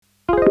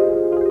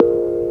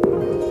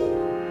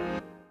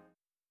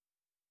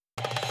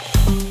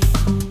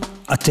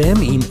אתם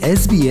עם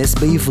SBS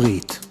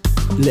בעברית.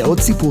 לעוד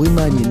סיפורים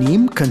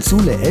מעניינים, כנסו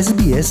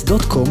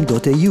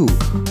ל-sbs.com.au.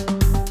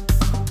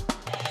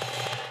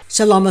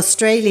 Shalom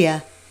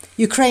Australia.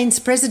 Ukraine's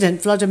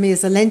President Volodymyr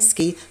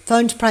Zelensky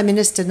phoned Prime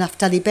Minister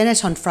Naftali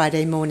Bennett on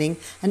Friday morning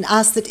and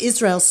asked that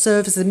Israel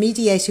serve as a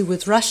mediator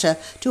with Russia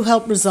to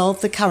help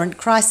resolve the current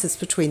crisis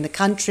between the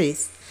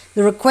countries.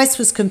 The request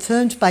was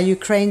confirmed by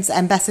Ukraine's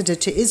ambassador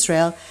to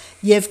Israel,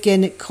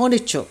 Yevgeny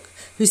Kornichuk,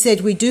 who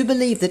said, "We do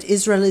believe that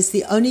Israel is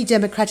the only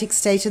democratic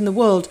state in the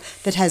world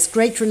that has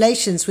great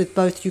relations with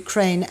both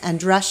Ukraine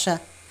and Russia."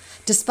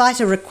 Despite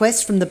a request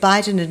from the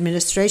Biden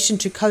administration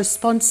to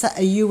co-sponsor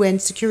a UN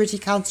Security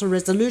Council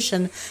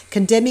resolution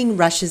condemning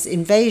Russia's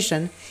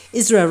invasion,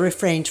 Israel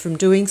refrained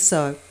from doing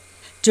so.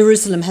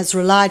 Jerusalem has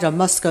relied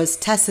on Moscow's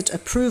tacit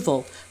approval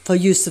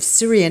for use of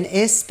Syrian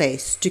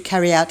airspace to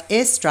carry out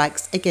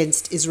airstrikes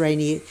against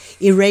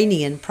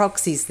Iranian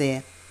proxies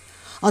there.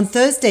 On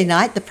Thursday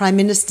night, the Prime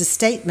Minister's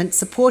statement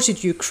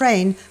supported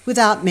Ukraine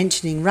without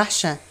mentioning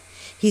Russia.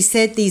 He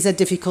said these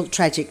are difficult,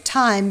 tragic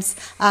times.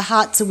 Our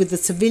hearts are with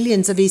the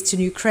civilians of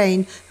eastern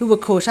Ukraine who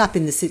were caught up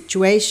in the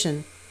situation.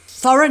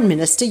 Foreign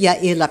Minister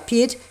Yair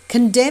Lapid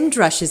condemned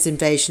Russia's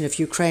invasion of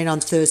Ukraine on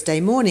Thursday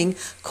morning,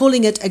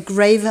 calling it a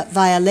grave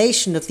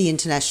violation of the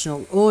international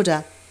order.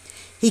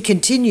 He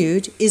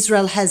continued,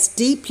 Israel has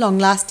deep,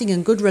 long-lasting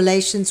and good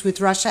relations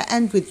with Russia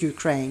and with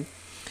Ukraine.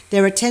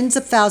 There are tens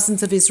of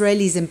thousands of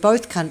Israelis in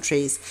both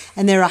countries,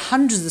 and there are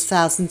hundreds of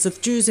thousands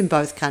of Jews in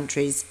both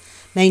countries.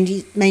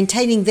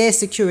 Maintaining their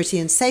security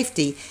and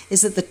safety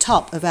is at the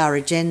top of our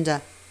agenda.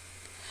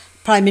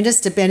 Prime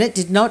Minister Bennett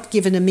did not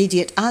give an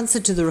immediate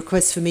answer to the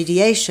request for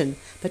mediation,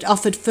 but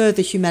offered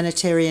further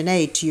humanitarian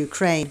aid to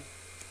Ukraine.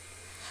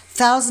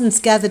 Thousands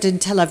gathered in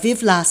Tel Aviv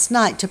last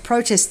night to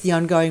protest the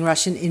ongoing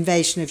Russian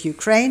invasion of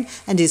Ukraine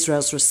and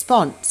Israel's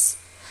response.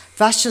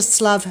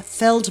 Vyacheslav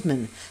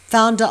Feldman,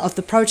 founder of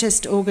the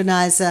protest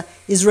organizer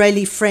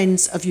Israeli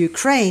Friends of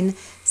Ukraine,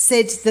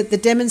 said that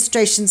the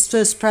demonstration's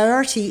first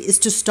priority is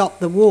to stop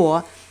the war,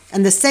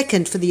 and the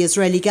second for the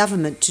Israeli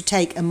government to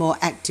take a more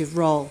active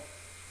role.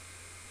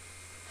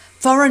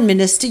 Foreign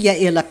Minister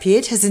Yair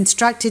Lapid has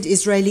instructed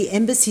Israeli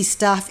embassy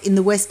staff in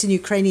the western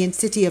Ukrainian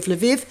city of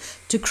Lviv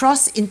to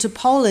cross into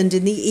Poland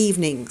in the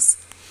evenings.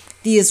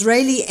 The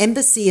Israeli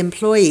embassy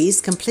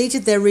employees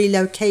completed their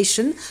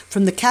relocation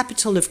from the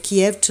capital of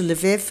Kiev to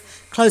Lviv,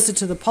 closer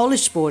to the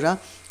Polish border,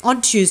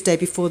 on Tuesday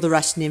before the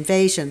Russian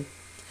invasion.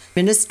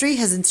 The ministry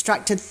has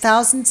instructed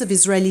thousands of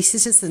Israeli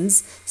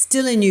citizens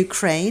still in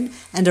Ukraine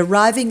and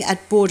arriving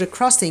at border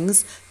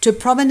crossings to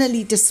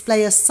prominently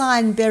display a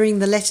sign bearing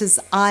the letters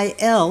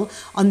IL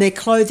on their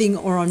clothing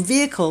or on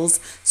vehicles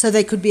so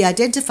they could be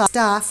identified by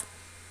staff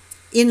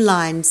in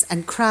lines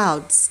and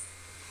crowds.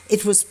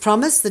 It was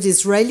promised that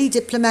Israeli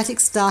diplomatic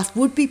staff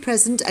would be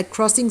present at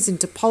crossings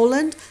into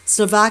Poland,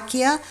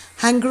 Slovakia,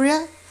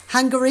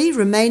 Hungary,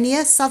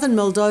 Romania, southern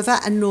Moldova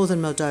and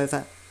northern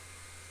Moldova.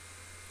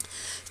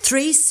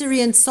 3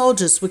 Syrian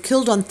soldiers were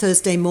killed on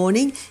Thursday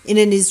morning in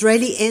an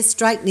Israeli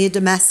airstrike near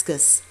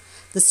Damascus.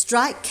 The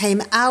strike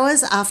came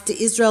hours after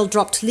Israel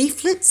dropped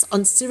leaflets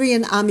on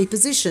Syrian army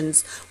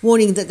positions,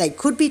 warning that they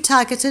could be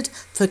targeted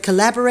for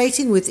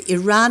collaborating with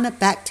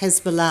Iran-backed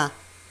Hezbollah.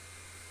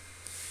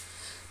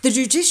 The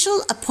Judicial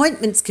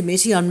Appointments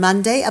Committee on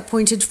Monday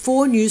appointed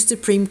 4 new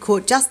Supreme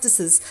Court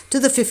justices to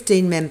the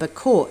 15-member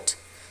court.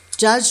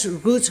 Judge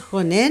Ruth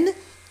Ronen,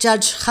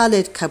 Judge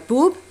Khaled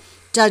Kaboub,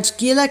 Judge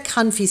Gila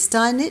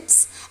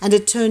Kanfi-Steinitz and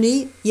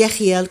attorney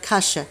Yechiel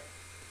Kasher.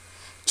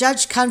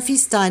 Judge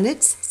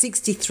Kanfi-Steinitz,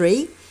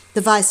 63,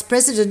 the Vice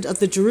President of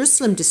the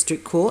Jerusalem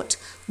District Court,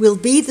 will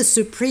be the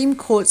Supreme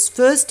Court's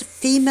first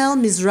female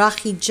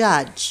Mizrahi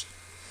judge.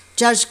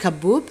 Judge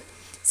Kaboub,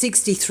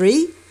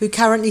 63, who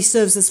currently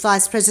serves as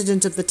Vice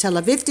President of the Tel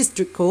Aviv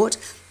District Court,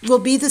 will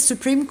be the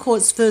Supreme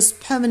Court's first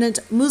permanent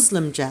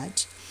Muslim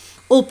judge.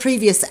 All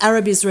previous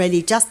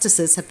Arab-Israeli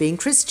justices have been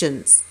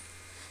Christians.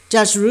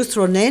 Judge Ruth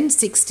Ronen,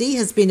 60,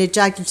 has been a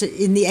judge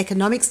in the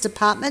Economics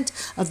Department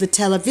of the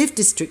Tel Aviv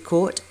District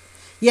Court.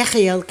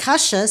 Yechiel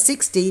Kasher,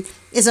 60,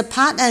 is a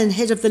partner and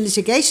head of the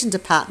litigation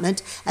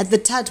department at the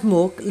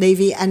Tadmor,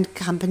 Levy and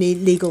Company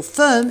legal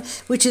firm,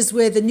 which is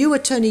where the new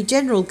Attorney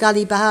General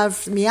Gali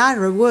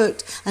Bahar-Miara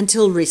worked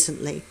until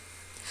recently.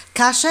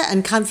 Kasher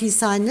and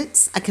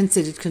Kanfi-Steinitz are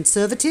considered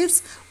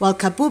conservatives, while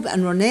Kaboub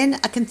and Ronen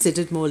are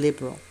considered more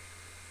liberal.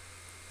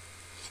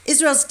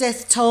 Israel's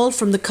death toll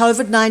from the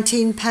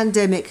COVID-19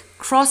 pandemic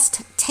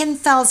crossed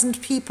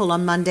 10,000 people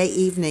on Monday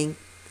evening.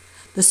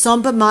 The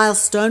somber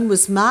milestone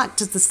was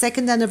marked as the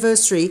second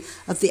anniversary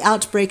of the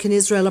outbreak in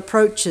Israel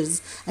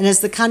approaches and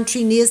as the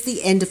country nears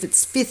the end of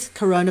its 5th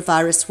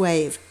coronavirus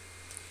wave.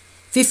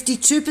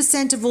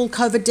 52% of all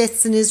COVID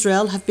deaths in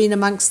Israel have been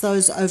amongst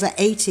those over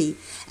 80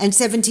 and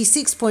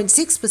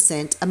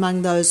 76.6%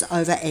 among those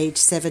over age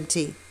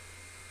 70.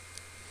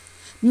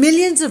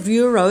 Millions of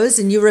euros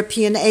in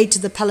European aid to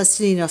the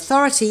Palestinian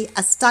Authority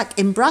are stuck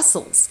in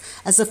Brussels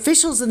as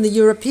officials in the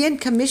European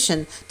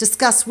Commission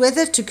discuss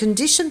whether to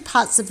condition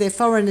parts of their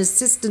foreign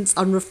assistance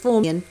on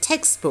reform in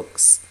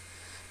textbooks.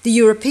 The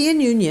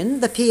European Union,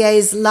 the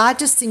PA's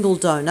largest single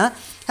donor,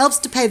 helps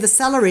to pay the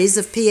salaries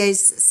of PA's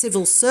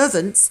civil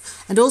servants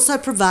and also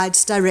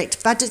provides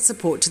direct budget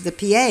support to the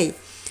PA.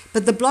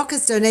 But the bloc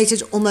has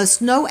donated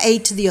almost no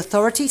aid to the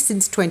authority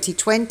since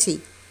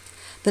 2020.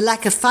 The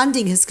lack of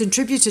funding has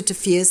contributed to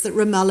fears that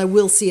Ramallah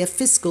will see a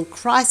fiscal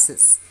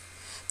crisis.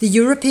 The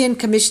European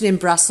Commission in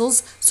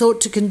Brussels sought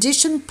to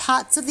condition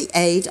parts of the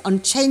aid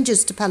on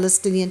changes to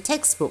Palestinian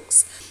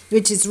textbooks,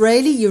 which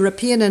Israeli,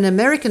 European and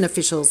American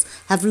officials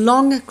have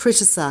long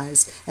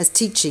criticised as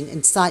teaching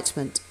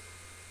incitement.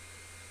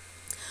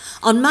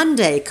 On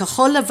Monday,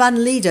 Kahol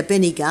Lavan leader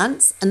Benny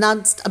Gantz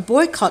announced a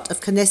boycott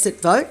of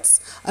Knesset votes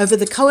over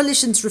the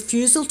coalition's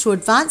refusal to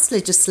advance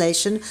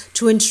legislation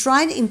to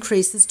enshrine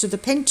increases to the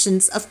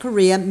pensions of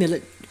career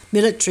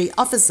military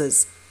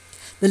officers.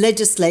 The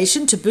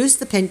legislation to boost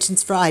the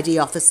pensions for ID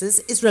officers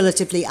is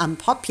relatively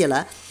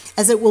unpopular,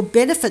 as it will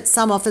benefit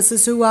some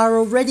officers who are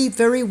already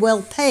very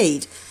well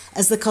paid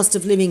as the cost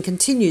of living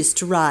continues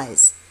to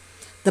rise.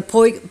 The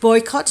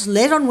boycott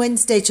led on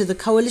Wednesday to the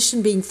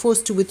coalition being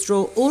forced to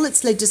withdraw all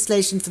its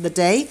legislation for the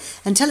day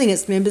and telling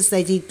its members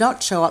they did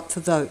not show up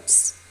for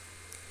votes.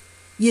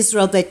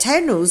 Yisrael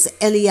Beitenu's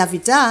Eli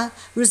Avidar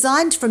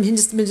resigned from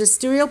his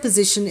ministerial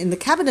position in the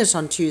cabinet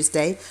on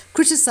Tuesday,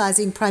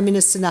 criticising Prime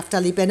Minister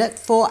Naftali Bennett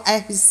for a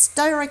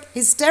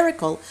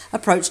hysterical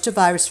approach to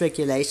virus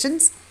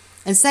regulations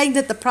and saying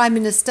that the Prime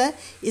Minister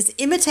is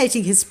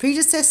imitating his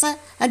predecessor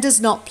and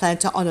does not plan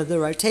to honour the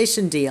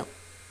rotation deal.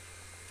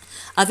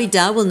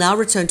 Avidar will now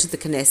return to the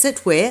Knesset,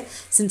 where,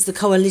 since the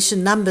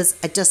coalition numbers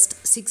are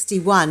just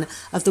 61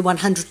 of the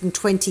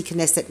 120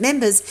 Knesset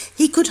members,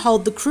 he could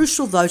hold the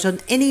crucial vote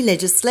on any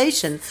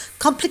legislation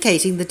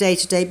complicating the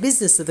day-to-day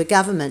business of the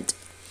government.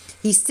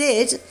 He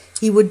said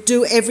he would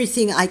do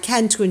everything I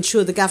can to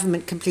ensure the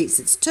government completes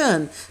its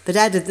term, but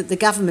added that the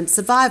government's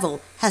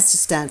survival has to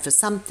stand for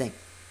something.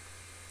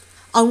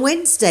 On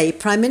Wednesday,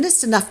 Prime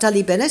Minister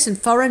Naftali Bennett and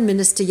Foreign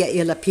Minister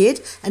Yair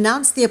Lapid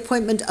announced the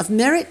appointment of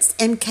Meretz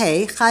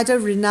MK Ghaida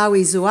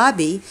Rinawi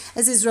Zouabi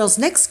as Israel's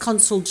next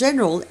Consul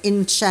General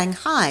in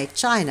Shanghai,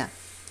 China.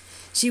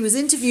 She was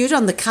interviewed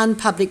on the Kan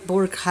public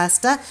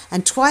broadcaster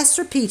and twice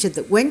repeated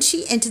that when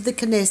she entered the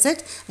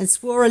Knesset and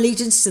swore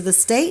allegiance to the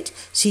state,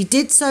 she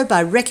did so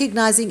by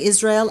recognizing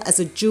Israel as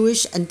a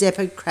Jewish and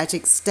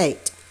democratic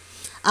state.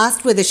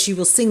 Asked whether she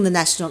will sing the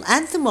national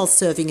anthem while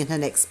serving in her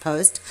next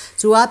post,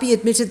 Zouabi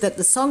admitted that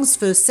the song's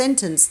first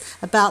sentence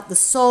about the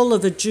soul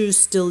of a Jew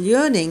still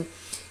yearning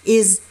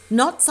is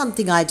not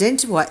something I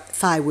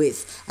identify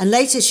with, and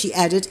later she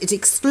added it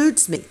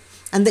excludes me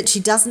and that she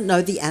doesn't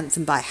know the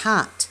anthem by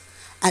heart.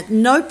 At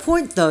no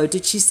point, though,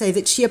 did she say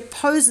that she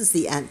opposes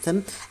the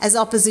anthem, as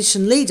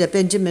opposition leader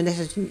Benjamin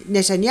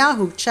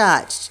Netanyahu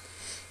charged.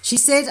 She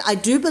said, "I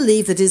do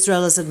believe that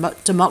Israel is a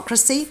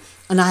democracy,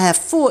 and I have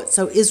fought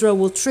so Israel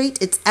will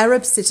treat its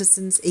Arab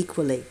citizens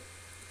equally."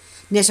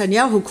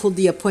 Netanyahu called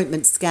the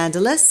appointment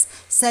scandalous,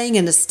 saying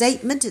in a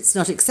statement it's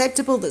not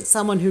acceptable that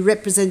someone who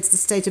represents the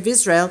state of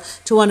Israel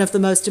to one of the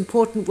most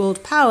important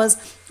world powers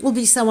will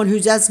be someone who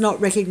does not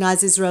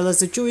recognize Israel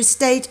as a Jewish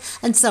state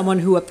and someone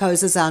who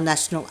opposes our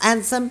national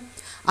anthem.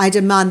 I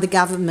demand the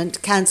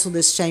government cancel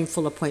this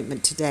shameful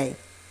appointment today.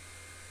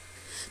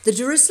 The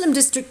Jerusalem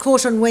District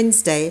Court on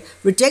Wednesday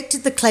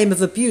rejected the claim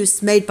of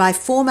abuse made by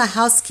former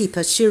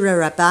housekeeper Shira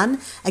Rabban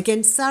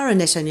against Sarah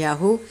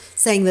Netanyahu,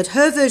 saying that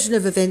her version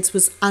of events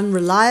was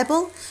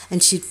unreliable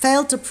and she'd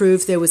failed to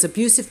prove there was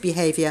abusive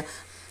behaviour.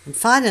 And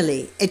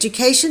finally,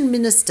 Education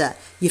Minister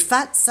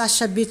Yifat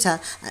Sasha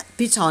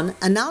Biton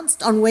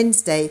announced on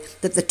Wednesday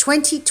that the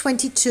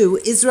 2022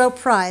 Israel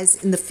Prize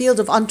in the field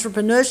of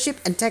entrepreneurship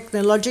and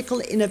technological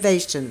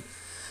innovation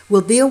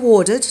will be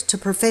awarded to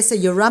Professor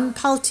Yoram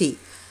Palti,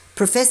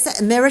 Professor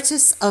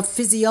Emeritus of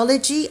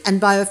Physiology and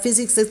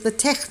Biophysics at the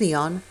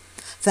Technion,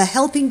 for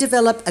helping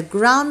develop a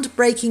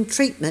groundbreaking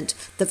treatment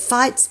that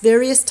fights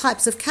various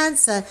types of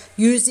cancer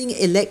using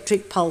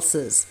electric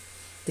pulses.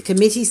 The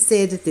committee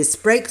said this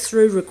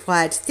breakthrough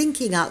required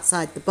thinking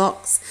outside the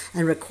box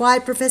and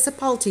required Professor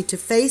Palti to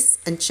face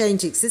and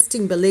change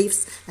existing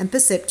beliefs and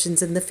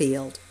perceptions in the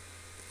field.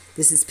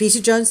 This is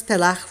Peter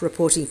Jones-Pelach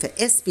reporting for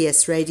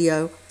SBS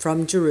Radio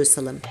from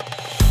Jerusalem.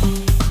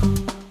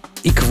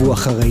 עקבו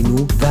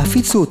אחרינו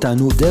והפיצו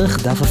אותנו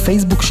דרך דף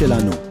הפייסבוק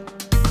שלנו.